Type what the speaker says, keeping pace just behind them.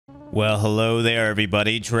Well, hello there,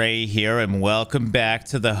 everybody. Drae here, and welcome back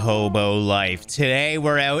to the Hobo Life. Today,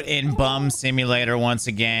 we're out in Bum Simulator once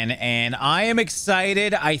again, and I am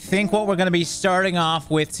excited. I think what we're going to be starting off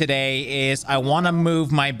with today is I want to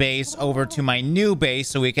move my base over to my new base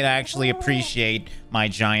so we can actually appreciate my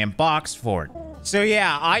giant box fort. So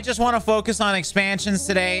yeah, I just want to focus on expansions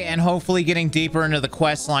today and hopefully getting deeper into the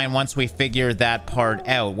quest line once we figure that part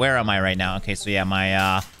out. Where am I right now? Okay, so yeah,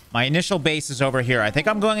 my initial base is over here. I think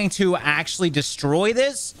I'm going to actually destroy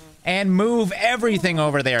this and move everything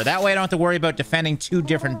over there. That way I don't have to worry about defending two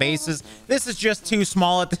different bases. This is just too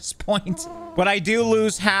small at this point. But I do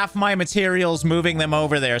lose half my materials moving them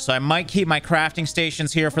over there. So I might keep my crafting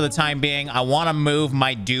stations here for the time being. I want to move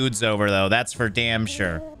my dudes over, though. That's for damn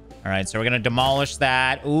sure. All right, so we're going to demolish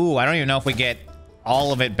that. Ooh, I don't even know if we get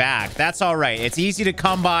all of it back. That's all right. It's easy to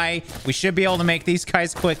come by. We should be able to make these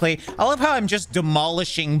guys quickly. I love how I'm just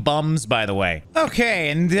demolishing bums, by the way.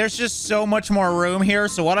 Okay, and there's just so much more room here.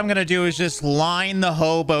 So what I'm going to do is just line the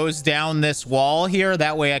hobos down this wall here.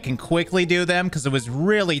 That way I can quickly do them because it was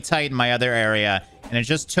really tight in my other area. And it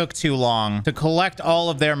just took too long to collect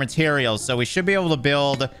all of their materials. So we should be able to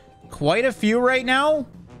build quite a few right now.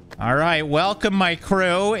 All right, welcome, my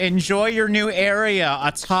crew. Enjoy your new area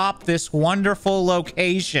atop this wonderful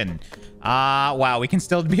location. Wow, we can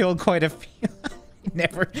still build quite a few.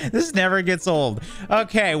 This never gets old.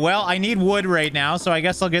 Okay, well, I need wood right now, so I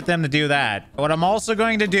guess I'll get them to do that. What I'm also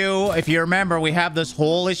going to do, if you remember, we have this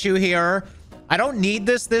whole issue here. I don't need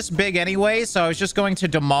this big anyway, so I was just going to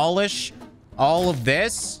demolish all of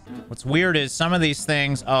this. What's weird is some of these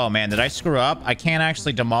things... Oh, man, did I screw up? I can't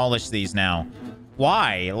actually demolish these now.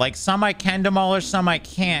 Why? Like, some I can demolish, some I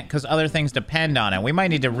can't, because other things depend on it. We might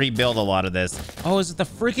need to rebuild a lot of this. Oh, is it the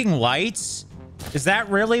freaking lights? Is that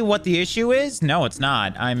really what the issue is? No, it's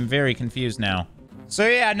not. I'm very confused now. So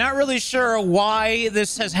yeah, not really sure why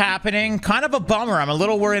this is happening. Kind of a bummer. I'm a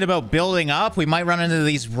little worried about building up. We might run into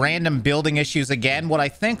these random building issues again. What I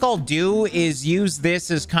think I'll do is use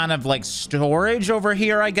this as kind of like storage over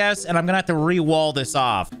here, I guess, and I'm gonna have to re-wall this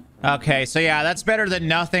off. Okay, so yeah, that's better than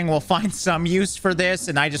nothing. We'll find some use for this,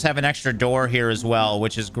 and I just have an extra door here as well,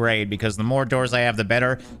 which is great, because the more doors I have, the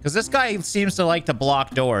better, because this guy seems to like to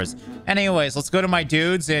block doors. Anyways, let's go to my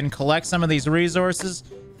dudes and collect some of these resources.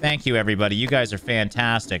 Thank you, everybody. You guys are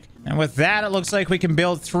fantastic. And with that, it looks like we can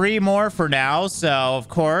build 3 more for now, so of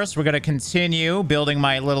course, we're going to continue building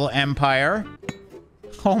my little empire.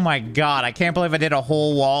 Oh my god, I can't believe I did a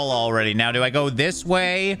whole wall already. Now, do I go this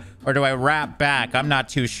way or do I wrap back? I'm not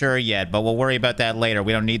too sure yet, but we'll worry about that later.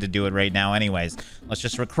 We don't need to do it right now anyways. Let's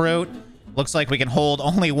just recruit. Looks like we can hold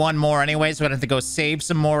only 1 more anyways. So we're gonna have to go save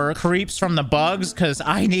some more creeps from the bugs because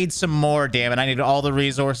I need some more, damn it. I need all the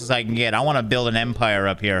resources I can get. I want to build an empire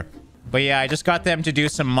up here. But yeah, I just got them to do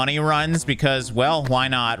some money runs because, well, why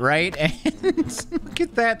not, right? And look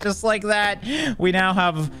at that, just like that. We now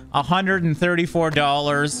have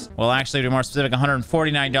 $134. Well, actually, to be more specific,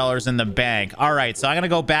 $149 in the bank. All right, so I'm going to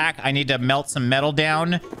go back. I need to melt some metal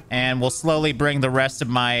down, and we'll slowly bring the rest of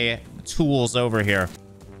my tools over here.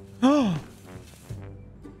 Oh,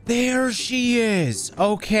 there she is.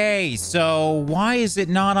 Okay, so why is it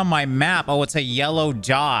not on my map? Oh, it's a yellow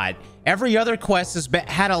dot. Every other quest has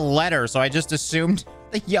had a letter, so I just assumed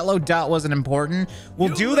the yellow dot wasn't important. We'll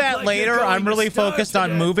do that later. I'm really focused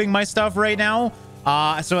on moving my stuff right now,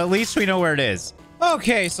 so at least we know where it is.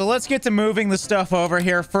 Okay, so let's get to moving the stuff over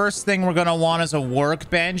here. First thing we're going to want is a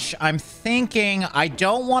workbench. I'm thinking I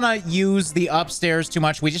don't want to use the upstairs too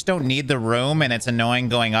much. We just don't need the room, and it's annoying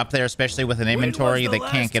going up there, especially with an inventory that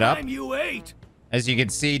can't get up. As you can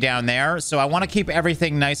see down there. So I want to keep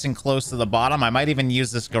everything nice and close to the bottom. I might even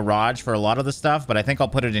use this garage for a lot of the stuff, but I think I'll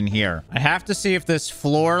put it in here. I have to see if this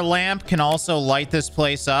floor lamp can also light this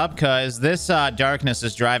place up, because this darkness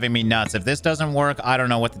is driving me nuts. If this doesn't work, I don't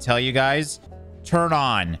know what to tell you guys. Turn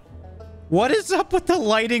on. What is up with the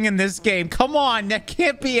lighting in this game? Come on, that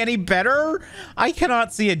can't be any better. I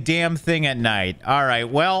cannot see a damn thing at night. All right,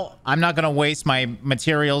 well, I'm not going to waste my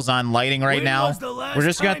materials on lighting right now. We're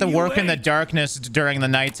just going to have to work in the darkness during the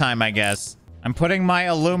nighttime, I guess. I'm putting my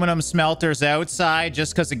aluminum smelters outside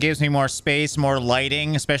just because it gives me more space, more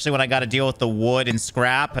lighting, especially when I got to deal with the wood and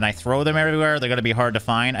scrap, and I throw them everywhere. They're going to be hard to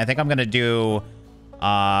find. I think I'm going to do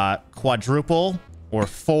quadruple or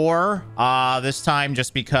 4 this time,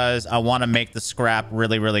 just because I want to make the scrap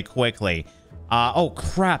really, really quickly. Oh,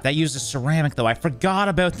 crap. That uses ceramic, though. I forgot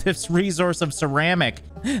about this resource of ceramic.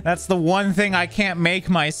 That's the one thing I can't make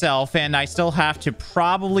myself, and I still have to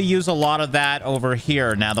probably use a lot of that over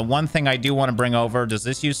here. Now, the one thing I do want to bring over, does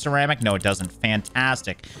this use ceramic? No, it doesn't.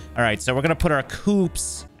 Fantastic. All right, so we're going to put our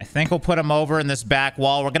coops. I think we'll put them over in this back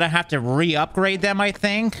wall. We're going to have to re-upgrade them, I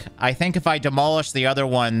think. I think if I demolish the other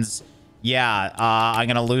ones... Yeah, I'm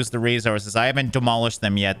going to lose the resources. I haven't demolished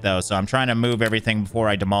them yet, though, so I'm trying to move everything before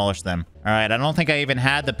I demolish them. All right, I don't think I even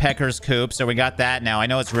had the Pecker's Coop, so we got that now. I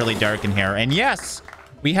know it's really dark in here. And yes,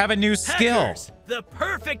 we have a new skill. Peckers, the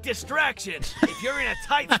perfect distraction. If you're in a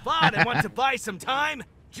tight spot and want to buy some time,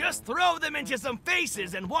 just throw them into some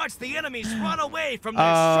faces and watch the enemies run away from their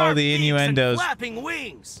sharp the beaks innuendos. and flapping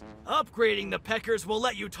wings. Upgrading the Peckers will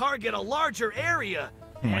let you target a larger area.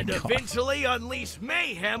 And eventually unleash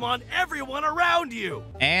mayhem on everyone around you.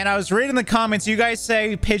 And I was reading the comments. You guys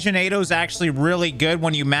say Pigeonado is actually really good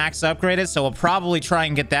when you max upgrade it. So we'll probably try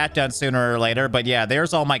and get that done sooner or later. But yeah,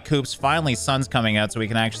 there's all my coops. Finally, sun's coming out so we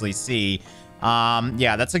can actually see.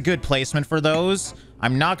 Yeah, that's a good placement for those.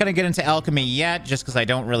 I'm not going to get into alchemy yet just because I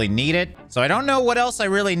don't really need it. So I don't know what else I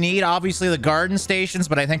really need. Obviously, the garden stations,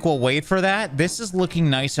 but I think we'll wait for that. This is looking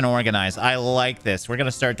nice and organized. I like this. We're going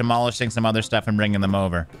to start demolishing some other stuff and bringing them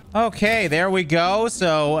over. Okay, there we go.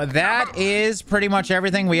 So that is pretty much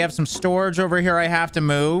everything. We have some storage over here I have to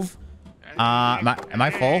move. Am I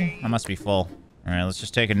full? I must be full. All right, let's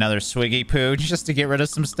just take another swiggy poo just to get rid of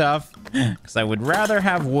some stuff because I would rather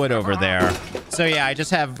have wood over there. So yeah, I just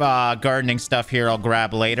have gardening stuff here I'll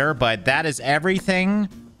grab later, but that is everything.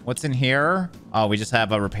 What's in here? Oh, we just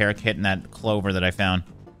have a repair kit and that clover that I found.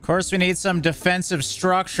 Of course, we need some defensive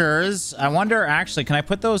structures. I wonder, actually, can I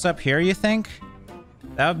put those up here, you think?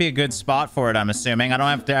 That would be a good spot for it, I'm assuming. I don't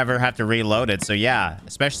have to ever have to reload it. So yeah,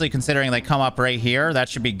 especially considering they come up right here. That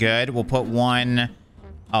should be good. We'll put one...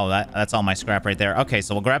 Oh, that's all my scrap right there. Okay,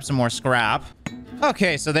 so we'll grab some more scrap.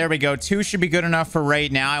 Okay, so there we go. 2 should be good enough for right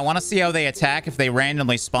now. I want to see how they attack. If they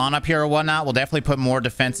randomly spawn up here or whatnot, we'll definitely put more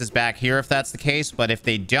defenses back here if that's the case. But if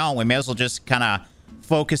they don't, we may as well just kind of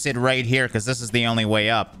focus it right here because this is the only way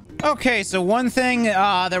up. Okay, so one thing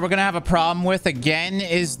that we're going to have a problem with again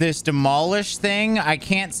is this demolish thing. I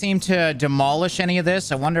can't seem to demolish any of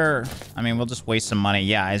this. I wonder... I mean, we'll just waste some money.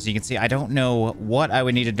 Yeah, as you can see, I don't know what I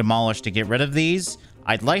would need to demolish to get rid of these.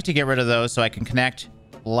 I'd like to get rid of those so I can connect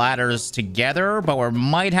ladders together, but we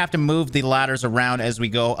might have to move the ladders around as we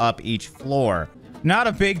go up each floor. Not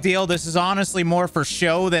a big deal. This is honestly more for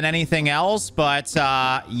show than anything else, but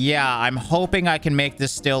yeah, I'm hoping I can make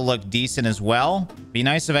this still look decent as well. Be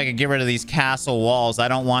nice if I could get rid of these castle walls. I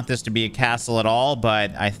don't want this to be a castle at all,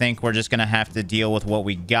 but I think we're just gonna have to deal with what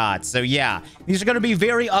we got. So yeah, these are gonna be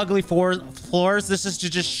very ugly floors. This is to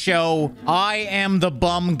just show I am the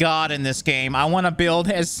bum god in this game. I want to build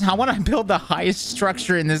the highest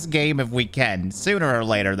structure in this game if we can, sooner or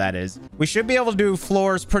later, that is. We should be able to do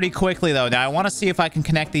floors pretty quickly though. Now I want to see if I can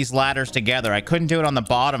connect these ladders together. I couldn't do it on the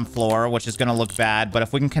bottom floor, which is going to look bad, but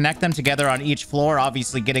if we can connect them together on each floor,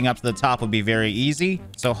 obviously getting up to the top would be very easy.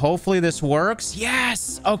 So hopefully this works.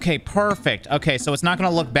 Yes. Okay, perfect. Okay, so it's not going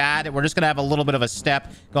to look bad. We're just going to have a little bit of a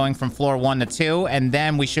step going from floor 1 to 2, and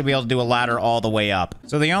then we should be able to do a ladder all the way up.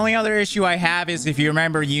 So the only other issue I have is, if you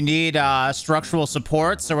remember, you need structural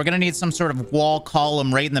support. So we're going to need some sort of wall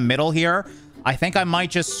column right in the middle here. I think I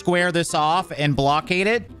might just square this off and blockade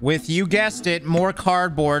it with, you guessed it, more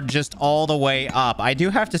cardboard just all the way up. I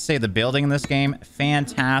do have to say the building in this game,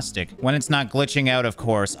 fantastic. When it's not glitching out, of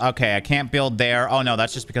course. Okay, I can't build there. Oh, no,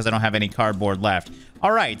 that's just because I don't have any cardboard left.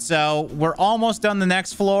 All right, so we're almost done the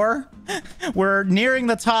next floor. We're nearing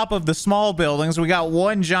the top of the small buildings. We got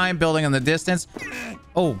one giant building in the distance.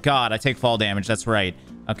 Oh, God, I take fall damage. That's right.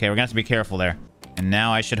 Okay, we're going to have to be careful there. And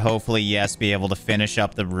now I should hopefully, yes, be able to finish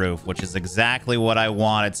up the roof, which is exactly what I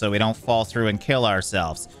wanted, so we don't fall through and kill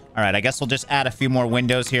ourselves. All right, I guess we'll just add a few more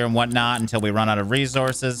windows here and whatnot until we run out of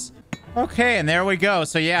resources. Okay, and there we go.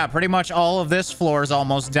 So yeah, pretty much all of this floor is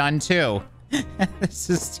almost done too. This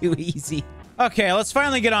is too easy. Okay, let's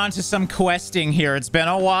finally get on to some questing here. It's been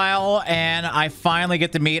a while, and I finally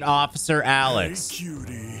get to meet Officer Alex. Hey,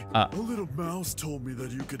 cutie. A little mouse told me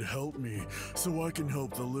that you could help me, so I can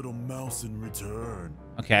help the little mouse in return.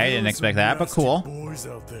 Okay, I didn't expect that, but cool. Boys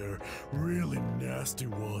out there, really nasty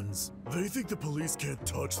ones. They think the police can't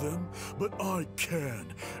touch them, but I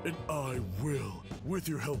can, and I will. With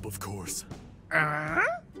your help, of course.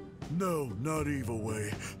 No, not Evil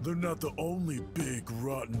Way. They're not the only big,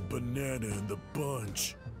 rotten banana in the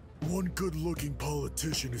bunch. One good-looking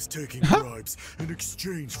politician is taking bribes in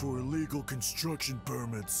exchange for illegal construction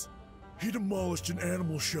permits. He demolished an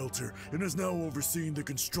animal shelter and is now overseeing the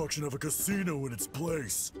construction of a casino in its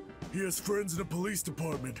place. He has friends in the police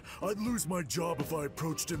department. I'd lose my job if I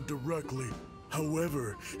approached him directly.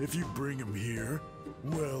 However, if you bring him here,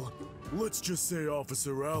 well, let's just say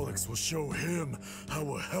Officer Alex will show him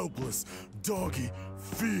how a helpless doggy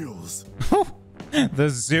feels. The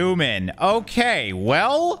zoom in. Okay,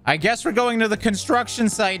 well, I guess we're going to the construction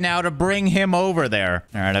site now to bring him over there.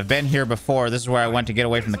 All right, I've been here before. This is where I went to get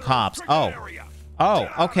away from the cops. Oh,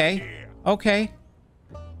 okay. Okay.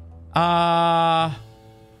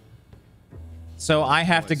 So I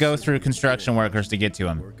have to go through construction workers to get to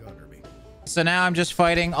him. So now I'm just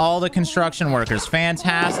fighting all the construction workers.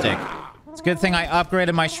 Fantastic. It's a good thing I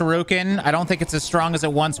upgraded my shuriken. I don't think it's as strong as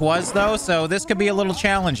it once was, though, so this could be a little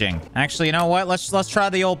challenging. Actually, you know what? Let's try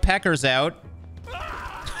the old peckers out.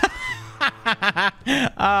 Oh,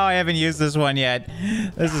 I haven't used this one yet.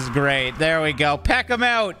 This is great. There we go. Peck them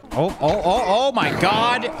out. Oh my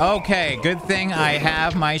God. Okay, good thing I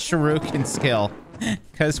have my shuriken skill.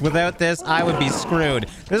 Because without this, I would be screwed.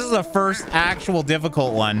 This is the first actual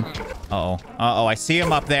difficult one. Uh-oh, I see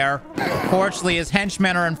him up there. Fortunately, his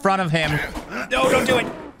henchmen are in front of him. No, don't do it.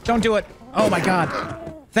 Don't do it. Oh, my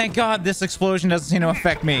God. Thank God this explosion doesn't seem to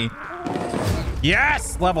affect me.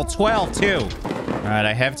 Yes! Level 12, too. All right,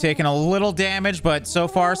 I have taken a little damage, but so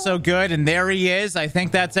far, so good. And there he is. I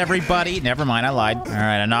think that's everybody. Never mind, I lied. All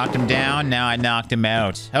right, I knocked him down. Now I knocked him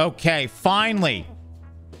out. Okay, finally.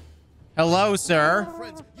 Hello, sir.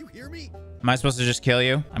 Friends, you hear me? Am I supposed to just kill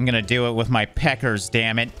you? I'm gonna do it with my peckers,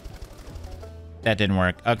 damn it. That didn't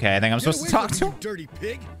work. Okay, I think I'm supposed to talk to him. Dirty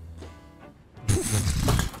pig.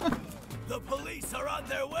 The police are on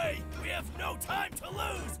their way. We have no time to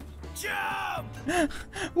lose. Jump!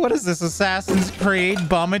 What is this, Assassin's Creed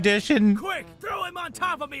Bum Edition? Quick, throw him on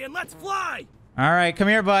top of me and let's fly. All right, come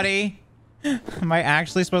here, buddy. Am I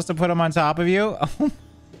actually supposed to put him on top of you?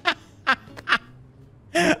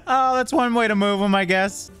 Oh, that's one way to move him, I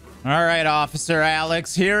guess. All right, Officer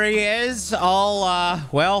Alex, here he is, all,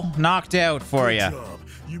 well, knocked out for you. Good job.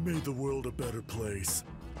 You made the world a better place.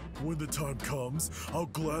 When the time comes, I'll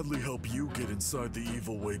gladly help you get inside the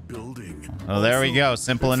Evil Way building. Oh, there we go.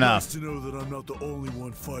 Simple enough. It's nice to know that I'm not the only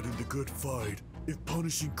one fighting the good fight. If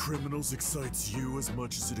punishing criminals excites you as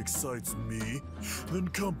much as it excites me, then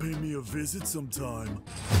come pay me a visit sometime.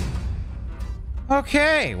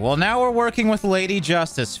 Okay, well, now we're working with Lady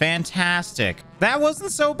Justice. Fantastic. That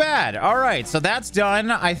wasn't so bad. All right, so that's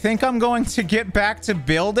done. I think I'm going to get back to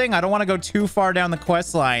building. I don't want to go too far down the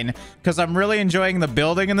quest line because I'm really enjoying the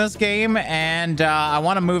building in this game, and I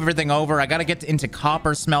want to move everything over. I got to get into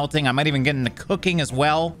copper smelting. I might even get into cooking as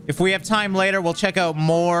well. If we have time later, we'll check out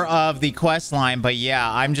more of the quest line, but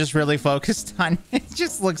yeah, I'm just really focused on it.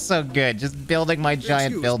 Just looks so good, just building my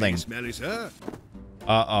giant building.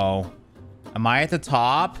 Uh-oh. Am I at the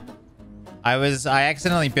top? I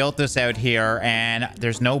accidentally built this out here and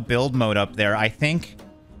there's no build mode up there. I think,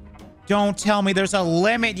 don't tell me there's a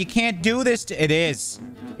limit. You can't do this. It is.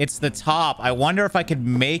 It's the top. I wonder if I could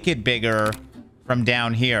make it bigger from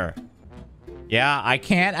down here. Yeah, I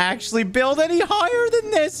can't actually build any higher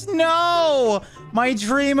than this. No, my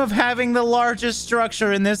dream of having the largest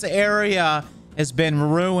structure in this area has been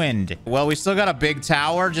ruined. Well, we still got a big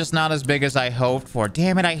tower, just not as big as I hoped for.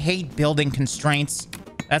 Damn it, I hate building constraints.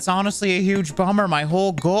 That's honestly a huge bummer. My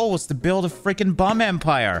whole goal was to build a freaking bum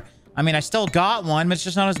empire. I mean, I still got one, but it's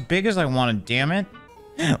just not as big as I wanted, damn it.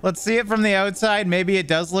 Let's see it from the outside. Maybe it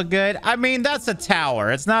does look good. I mean, that's a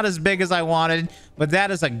tower. It's not as big as I wanted, but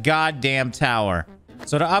that is a goddamn tower.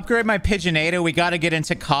 So to upgrade my Pigeonator, we got to get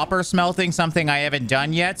into copper smelting, something I haven't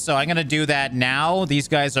done yet. So I'm going to do that now. These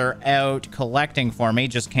guys are out collecting for me.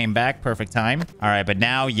 Just came back. Perfect time. All right. But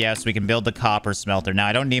now, yes, we can build the copper smelter. Now,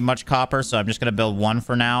 I don't need much copper, so I'm just going to build one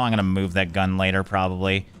for now. I'm going to move that gun later,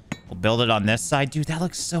 probably. We'll build it on this side. Dude, that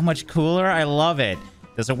looks so much cooler. I love it.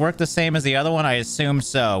 Does it work the same as the other one? I assume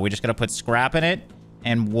so. We just got to put scrap in it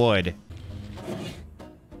and wood.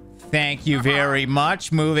 Thank you very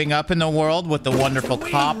much. Moving up in the world with the wonderful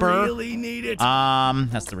copper. Really need it.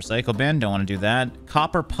 That's the recycle bin. Don't want to do that.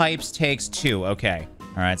 Copper pipes takes 2. Okay.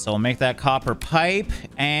 All right, so we'll make that copper pipe.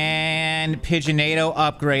 And Pigeonator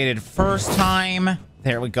upgraded first time.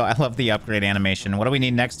 There we go. I love the upgrade animation. What do we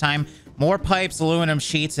need next time? More pipes, aluminum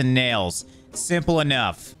sheets, and nails. Simple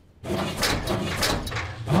enough.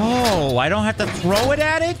 Oh, I don't have to throw it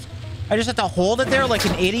at it? I just have to hold it there like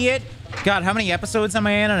an idiot? God, how many episodes am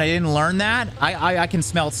I in and I didn't learn that? I can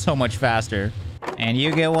smelt so much faster. And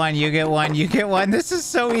you get one, you get one, you get one. This is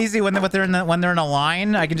so easy when they're in a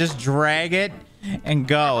line. I can just drag it and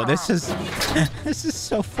go. This is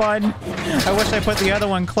so fun. I wish I put the other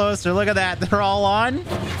one closer. Look at that. They're all on.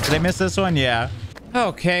 Did I miss this one? Yeah.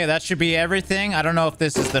 Okay, that should be everything. I don't know if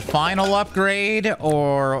this is the final upgrade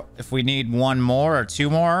or if we need one more or two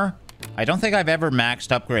more. I don't think I've ever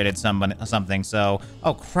maxed upgraded something, so...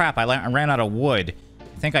 Oh, crap. I ran out of wood.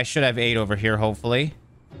 I think I should have 8 over here, hopefully.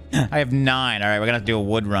 I have 9. All right, we're gonna have to do a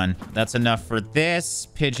wood run. That's enough for this.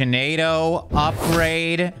 Pigeonado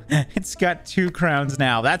upgrade. It's got 2 crowns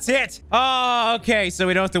now. That's it. Oh, okay. So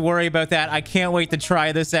we don't have to worry about that. I can't wait to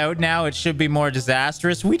try this out now. It should be more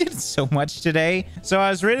disastrous. We did so much today. So I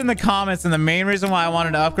was reading the comments, and the main reason why I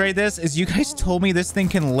wanted to upgrade this is you guys told me this thing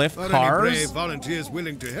can lift cars. Any brave volunteers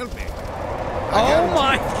willing to help me? Oh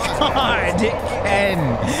my god.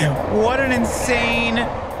 And what an insane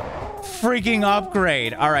freaking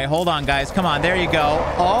upgrade. All right, hold on, guys. Come on. There you go.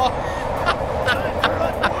 Oh.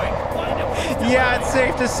 Yeah, it's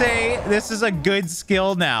safe to say this is a good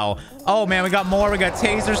skill now. Oh, man, we got more. We got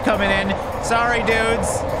tasers coming in. Sorry,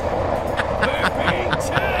 dudes.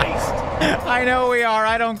 I know we are.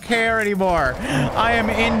 I don't care anymore. I am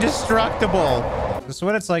indestructible. This is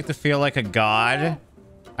what it's like to feel like a god.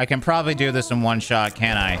 I can probably do this in one shot,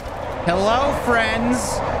 can't I? Hello,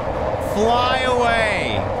 friends. Fly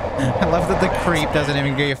away. I love that the creep doesn't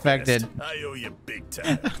even get affected. I owe you big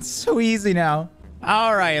time. It's so easy now.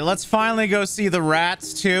 All right, let's finally go see the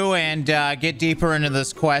rats too and get deeper into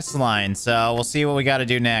this quest line. So we'll see what we got to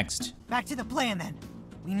do next. Back to the plan then.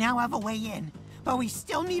 We now have a way in, but we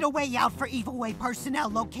still need a way out for Evil Way personnel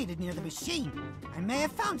located near the machine. I may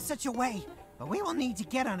have found such a way, but we will need to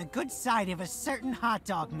get on a good side of a certain hot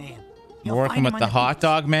dog man. You're working with the hot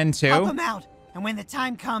dog men too? Help him out, and when the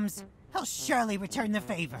time comes, he'll surely return the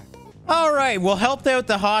favor. All right, we'll help out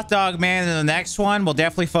the hot dog man in the next one. We'll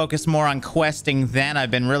definitely focus more on questing then.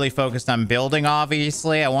 I've been really focused on building,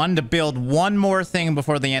 obviously. I wanted to build one more thing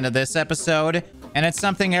before the end of this episode, and it's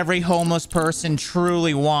something every homeless person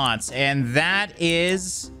truly wants, and that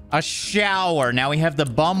is a shower. Now, we have the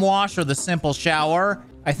bum wash or the simple shower.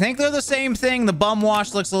 I think they're the same thing. The bum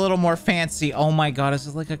wash looks a little more fancy. Oh my god, is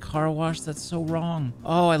it like a car wash? That's so wrong.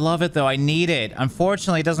 Oh, I love it though. I need it.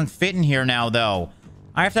 Unfortunately, it doesn't fit in here now though.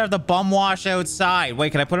 I have to have the bum wash outside.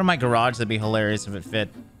 Wait, can I put it in my garage? That'd be hilarious if it fit.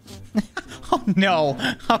 Oh no.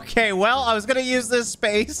 Okay, well, I was gonna use this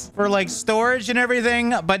space for like storage and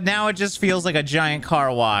everything, but now it just feels like a giant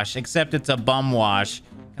car wash, except it's a bum wash.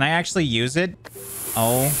 Can I actually use it?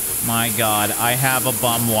 Oh my god, I have a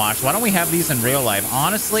bum wash. Why don't we have these in real life?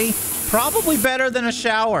 Honestly, probably better than a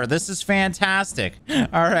shower. This is fantastic.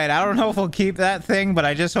 All right, I don't know if we'll keep that thing, but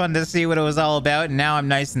I just wanted to see what it was all about, and now I'm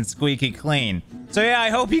nice and squeaky clean. So yeah,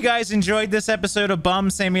 I hope you guys enjoyed this episode of Bum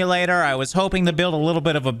Simulator. I was hoping to build a little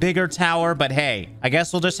bit of a bigger tower, but hey, I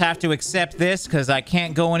guess we'll just have to accept this because I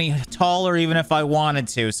can't go any taller even if I wanted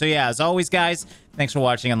to. So yeah, as always, guys, thanks for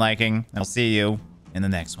watching and liking. I'll see you in the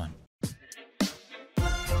next one.